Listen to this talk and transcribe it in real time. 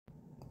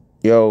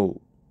Yo,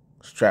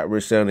 Strap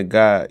Rich Sound of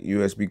God,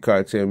 USB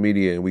Cartel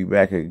Media, and we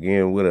back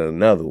again with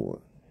another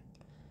one.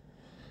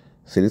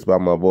 See, this by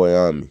my boy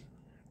OMI.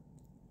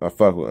 I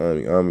fuck with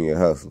OMI. OMI a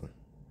hustler.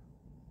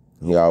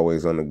 He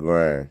always on the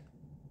grind.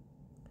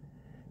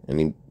 And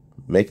he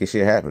making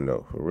shit happen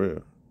though, for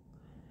real.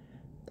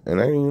 And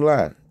I ain't even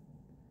lie.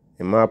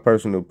 In my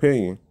personal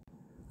opinion,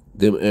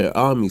 them Air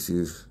Armies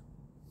is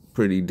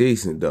pretty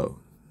decent though.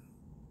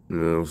 You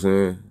know what I'm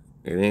saying?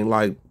 It ain't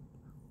like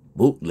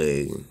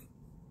bootlegging.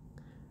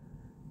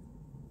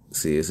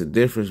 See, it's a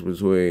difference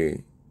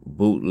between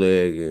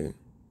bootlegging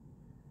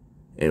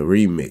and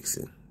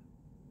remixing.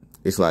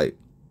 It's like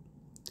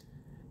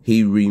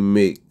he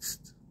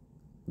remixed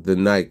the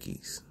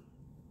Nikes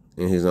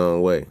in his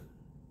own way.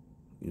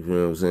 You feel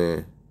what I'm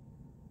saying?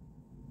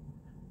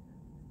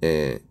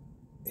 And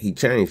he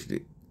changed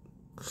it.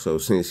 So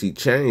since he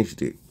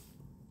changed it,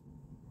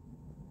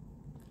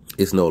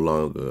 it's no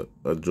longer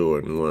a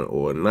Jordan 1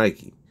 or a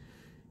Nike.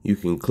 You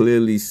can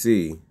clearly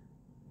see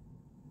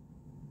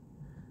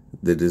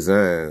the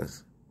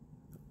designs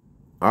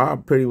are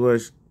pretty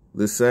much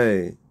the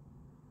same,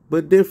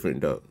 but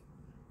different though.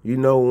 You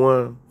know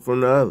one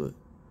from the other.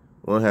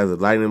 One has a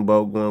lightning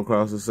bolt going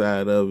across the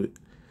side of it,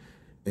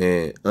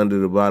 and under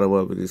the bottom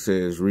of it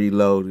says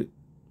Reloaded.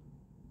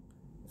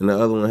 And the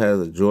other one has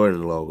a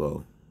Jordan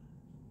logo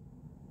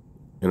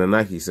and a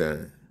Nike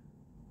sign.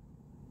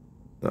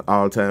 An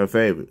all-time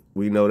favorite.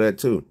 We know that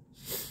too.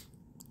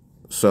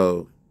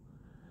 So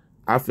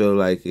I feel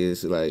like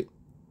it's like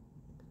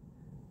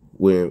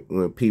when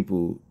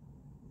people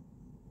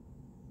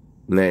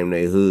name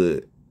their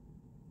hood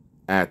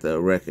after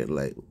a record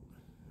label.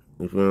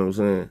 You feel what I'm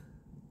saying?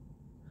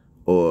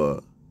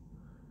 Or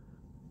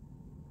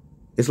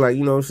it's like,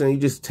 you know what I'm saying, you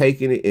just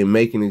taking it and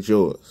making it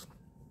yours.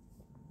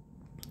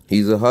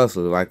 He's a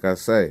hustler, like I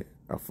say.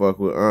 I fuck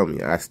with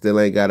OMI. I still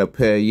ain't got a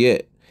pair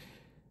yet.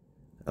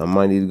 I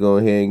might need to go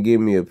ahead and give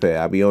me a pair.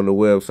 I be on the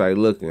website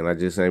looking. I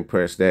just ain't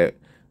pressed that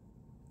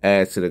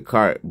add to the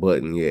cart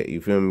button yet. You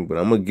feel me? But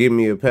I'm going to give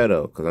me a pair,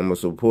 though, because I'm going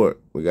to support.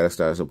 We got to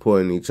start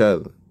supporting each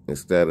other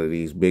instead of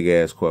these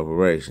big-ass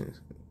corporations.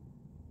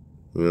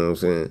 You know what I'm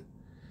saying?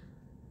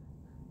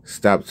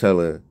 Stop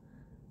telling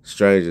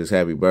strangers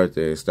happy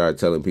birthday and start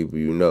telling people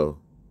you know.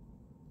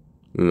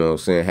 You know what I'm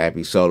saying?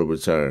 Happy solar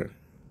return.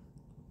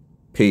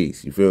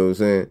 Peace. You feel what I'm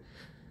saying?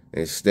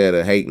 Instead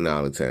of hating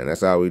all the time.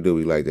 That's all we do.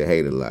 We like to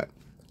hate a lot.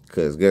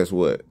 Because guess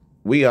what?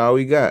 We all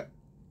we got.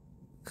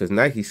 Because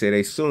Nike said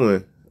they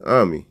suing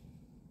OMI.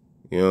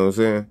 You know what I'm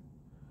saying?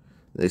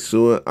 They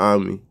suing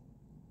OMI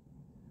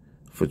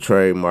for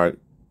trademark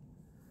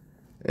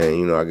and,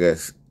 you know, I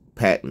guess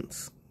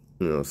patents.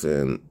 You know what I'm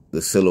saying?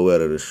 The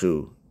silhouette of the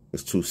shoe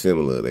is too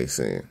similar, they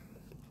saying.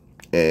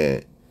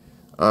 And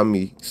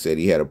OMI said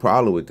he had a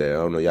problem with that. I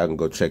don't know. Y'all can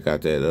go check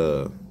out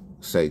that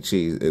Say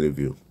Cheese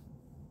interview.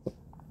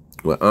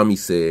 Well, OMI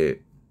said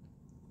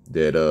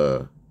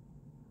that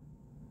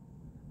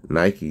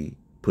Nike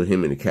put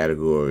him in the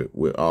category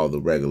with all the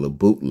regular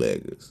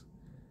bootleggers.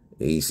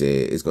 And he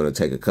said it's going to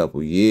take a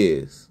couple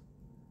years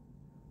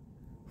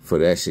for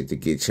that shit to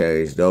get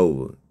changed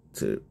over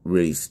to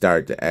really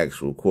start the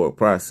actual court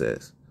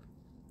process.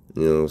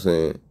 You know what I'm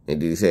saying?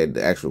 And then he said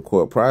the actual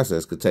court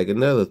process could take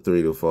another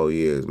 3 to 4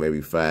 years, maybe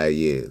 5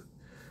 years.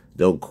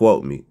 Don't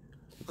quote me.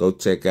 Go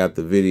check out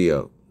the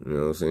video. You know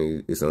what I'm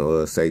saying? It's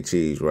on Say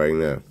Cheese right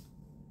now.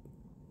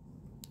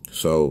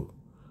 So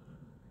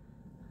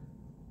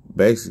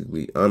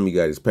basically, OMI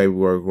got his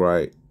paperwork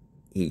right.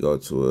 He go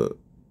to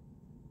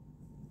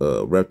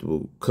a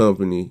reputable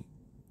company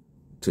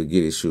to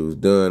get his shoes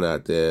done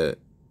out there,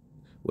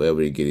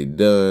 wherever they get it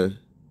done.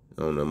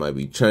 I don't know, it might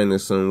be China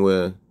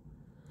somewhere.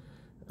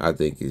 I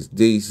think it's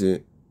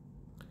decent.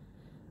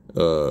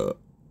 I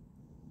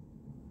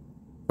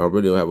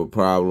really don't have a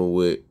problem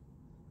with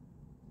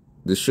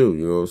the shoe,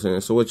 you know what I'm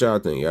saying? So what y'all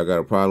think? Y'all got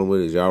a problem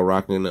with it? Is y'all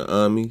rocking the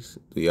OMIs?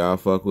 Do y'all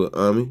fuck with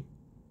OMI?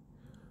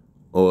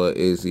 Or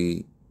is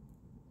he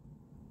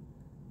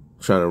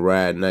trying to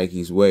ride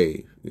Nike's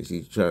wave? Is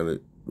he trying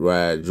to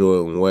ride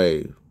Jordan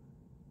wave?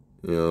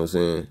 You know what I'm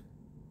saying?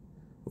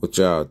 What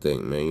y'all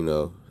think, man? You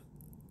know,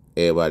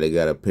 everybody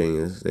got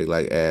opinions. They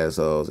like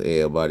assholes.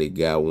 Everybody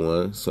got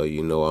one. So,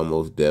 you know, I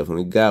most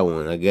definitely got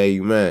one. I gave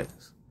you mine.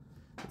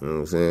 You know what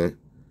I'm saying?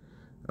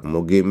 I'm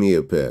going to get me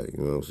a pair.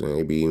 You know what I'm saying?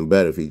 It'd be even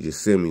better if he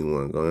just send me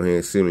one. Go ahead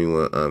and send me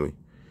one, OMI.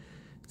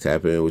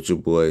 Tap in with your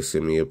boy.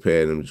 Send me a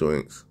pair of them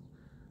joints.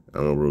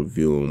 I'm going to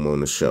review them on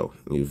the show.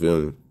 You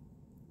feel me?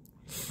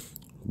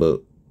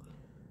 But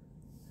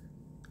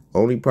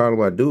only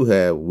problem I do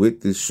have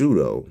with this shoe,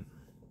 though,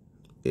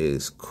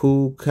 is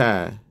Kool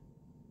Kai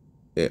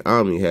and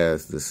OMI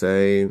has the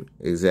same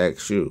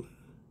exact shoe.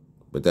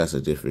 But that's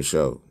a different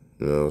show.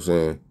 You know what I'm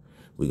saying?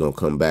 We're going to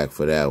come back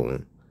for that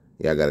one.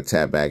 Y'all got to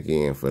tap back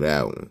in for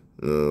that one.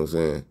 You know what I'm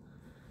saying?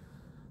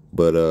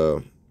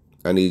 But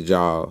I need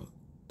y'all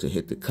to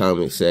hit the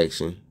comment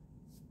section.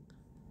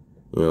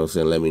 You know what I'm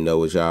saying? Let me know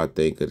what y'all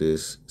think of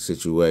this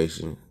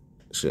situation.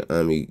 Should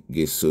OMI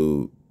get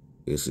sued?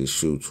 Is his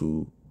shoe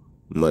too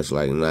much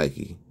like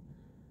Nike?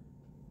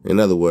 In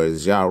other words,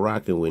 is y'all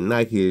rocking with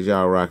Nike or is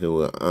y'all rocking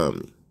with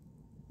OMI?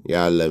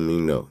 Y'all let me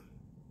know.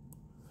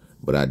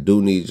 But I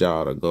do need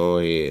y'all to go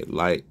ahead,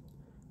 like,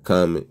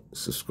 comment,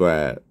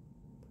 subscribe,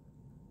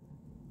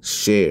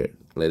 share.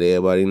 Let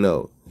everybody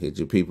know. Hit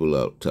your people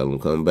up. Tell them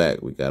come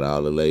back. We got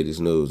all the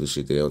latest news and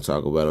shit they don't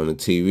talk about on the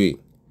TV.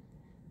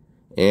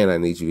 And I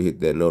need you to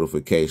hit that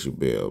notification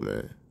bell,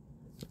 man.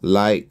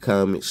 Like,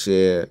 comment,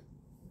 share,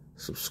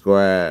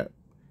 subscribe,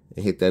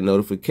 and hit that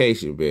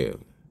notification bell.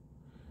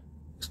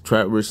 It's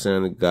Trap Rich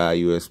Sound of God,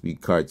 USB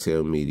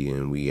Cartel Media,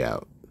 and we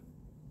out.